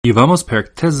Yevamos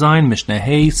Perek Tezayin Mishnah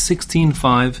Hey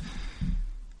 16:5.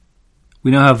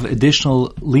 We now have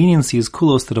additional leniencies,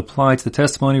 kulos, that apply to the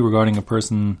testimony regarding a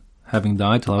person having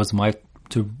died to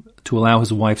allow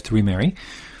his wife to remarry.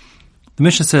 The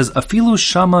Mishnah says, "Afilu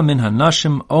shama min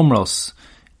hanashim omros."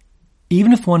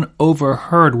 Even if one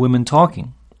overheard women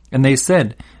talking, and they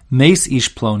said, "Meis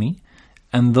ish ploni,"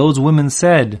 and those women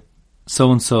said,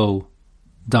 "So and so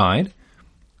died,"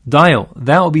 dio,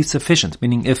 that will be sufficient.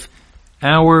 Meaning, if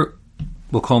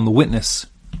we'll call him the witness,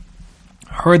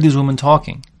 heard these women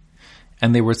talking,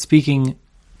 and they were speaking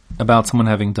about someone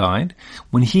having died,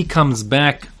 when he comes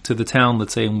back to the town,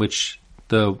 let's say, in which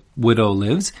the widow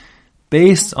lives,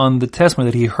 based on the testimony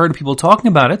that he heard people talking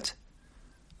about it,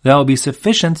 that will be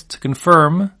sufficient to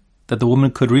confirm that the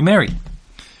woman could remarry.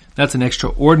 That's an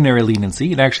extraordinary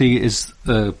leniency. It actually is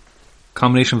a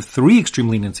combination of three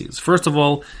extreme leniencies. First of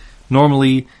all,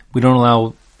 normally we don't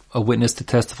allow a witness to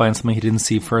testify on something he didn't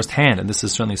see firsthand, and this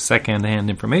is certainly second-hand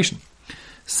information.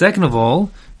 Second of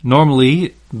all,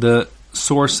 normally the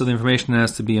source of the information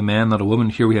has to be a man, not a woman.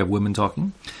 Here we have women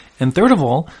talking. And third of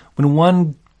all, when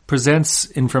one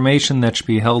presents information that should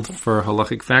be held for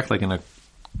halachic fact, like in a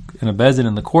bezdin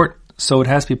in the court, so it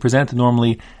has to be presented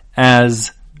normally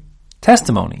as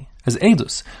testimony, as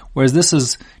edus, whereas this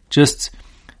is just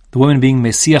the women being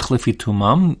mesiach lefi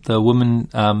tumam, the women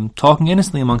talking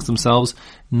innocently amongst themselves,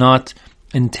 not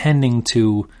intending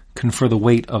to confer the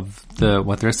weight of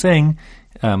what they're saying,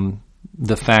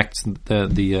 the fact,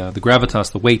 the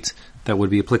gravitas, the weight that would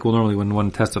be applicable normally when one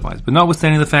testifies. But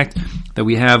notwithstanding the fact that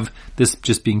we have this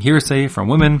just being hearsay from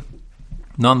women,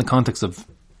 not in the context of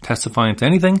testifying to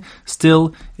anything,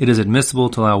 still it is admissible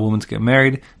to allow a woman to get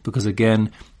married, because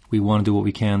again, we want to do what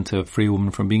we can to free a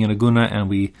woman from being in a guna, and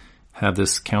we have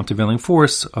this countervailing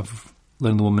force of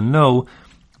letting the woman know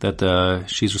that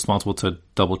she's responsible to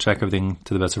double check everything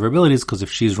to the best of her abilities, because if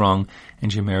she's wrong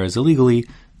and she marries illegally,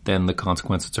 then the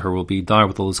consequences to her will be dire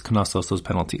with all those kanasos, those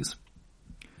penalties.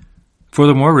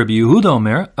 Furthermore, Rabbi Yehuda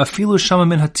Omer, afilu shama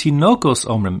min hatinokos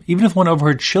omrim, even if one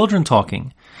overheard children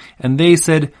talking, and they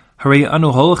said, Harei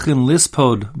anu holchin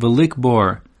lispod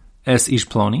v'likbor es ish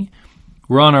ploni,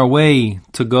 we're on our way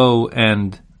to go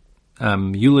and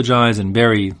eulogize and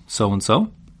bury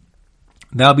so-and-so,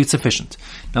 that'll be sufficient.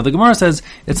 Now the Gemara says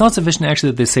it's not sufficient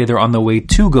actually that they say they're on their way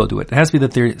to go do it. It has to be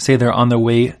that they say they're on their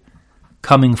way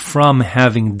coming from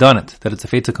having done it, that it's a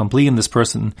fait accompli and this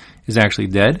person is actually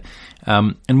dead.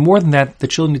 And more than that, the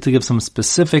children need to give some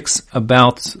specifics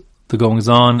about the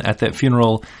goings-on at that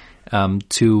funeral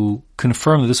to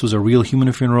confirm that this was a real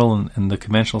human funeral in the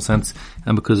conventional sense,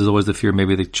 and because there's always the fear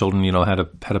maybe the children, had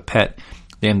a pet,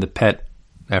 they named the pet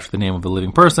after the name of a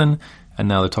living person, and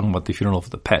now they're talking about the funeral of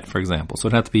the pet, for example. So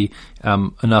it had to be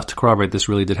enough to corroborate this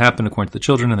really did happen according to the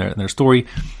children and their story.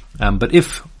 But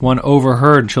if one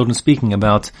overheard children speaking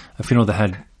about a funeral that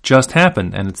had just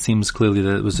happened, and it seems clearly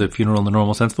that it was a funeral in the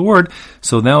normal sense of the word,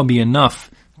 so that would be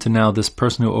enough to now this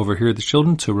person who overheard the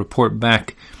children to report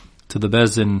back to the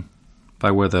bezdin by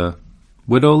where the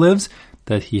widow lives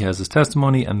that he has his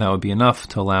testimony, and that would be enough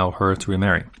to allow her to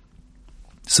remarry.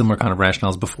 Similar kind of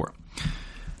rationales before.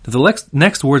 The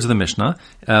next words of the Mishnah,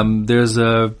 there's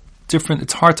a different,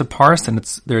 it's hard to parse, and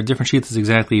there are different sheets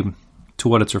exactly to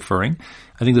what it's referring.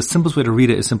 I think the simplest way to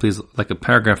read it is simply like a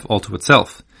paragraph all to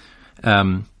itself.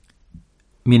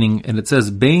 Meaning, and it says,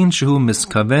 Bein shehu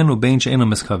miskaven u bein she'enu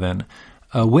miskaven.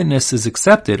 A witness is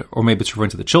accepted, or maybe it's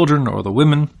referring to the children or the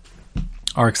women,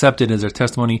 are accepted as their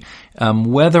testimony,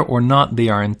 whether or not they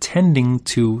are intending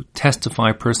to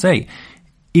testify per se.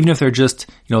 Even if they're just,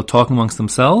 talking amongst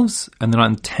themselves, and they're not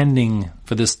intending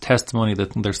for this testimony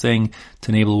that they're saying to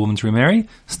enable a woman to remarry,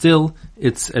 still,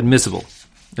 it's admissible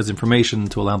as information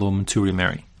to allow the woman to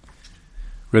remarry.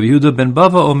 Rabbi Yehuda ben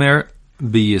Bava Omer,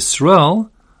 B'Yisrael,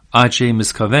 Ache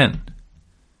Miskaven.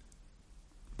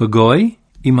 B'Goy,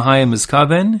 Imhaya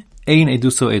Miskaven, Ein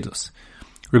Eduso Edus.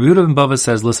 Rabbi Yehuda ben Bava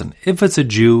says, listen, if it's a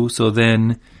Jew, so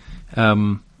then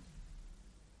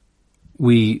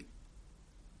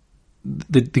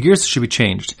the gears should be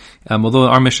changed. Although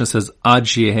our Mishnah says ad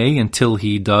shiehei, until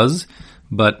he does,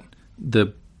 but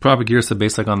the proper gears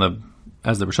based like on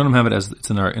as the Rishonim have it, as it's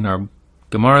in our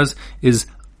Gemaras, is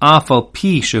afal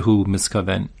pi shehu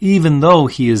miskaven. Even though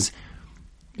he is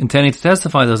intending to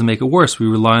testify, it doesn't make it worse. We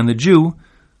rely on the Jew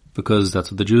because that's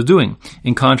what the Jew is doing.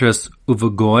 In contrast,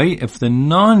 uvagoy, if the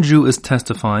non-Jew is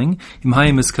testifying,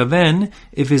 imhayim miskaven,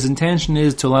 if his intention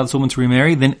is to allow this woman to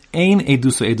remarry, then ein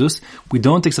edus edus, we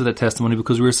don't accept that testimony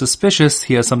because we're suspicious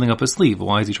he has something up his sleeve.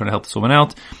 Why is he trying to help this woman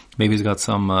out? Maybe he's got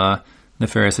some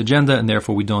nefarious agenda, and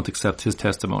therefore we don't accept his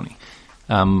testimony.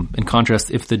 In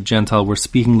contrast, if the Gentile were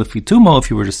speaking lefitumo, if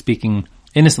he were just speaking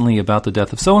innocently about the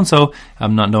death of so-and-so,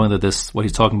 not knowing that what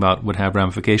he's talking about would have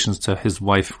ramifications to his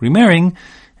wife remarrying.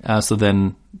 So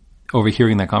then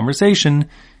overhearing that conversation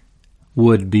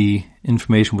would be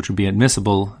information which would be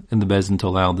admissible in the Beis Din to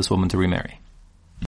allow this woman to remarry.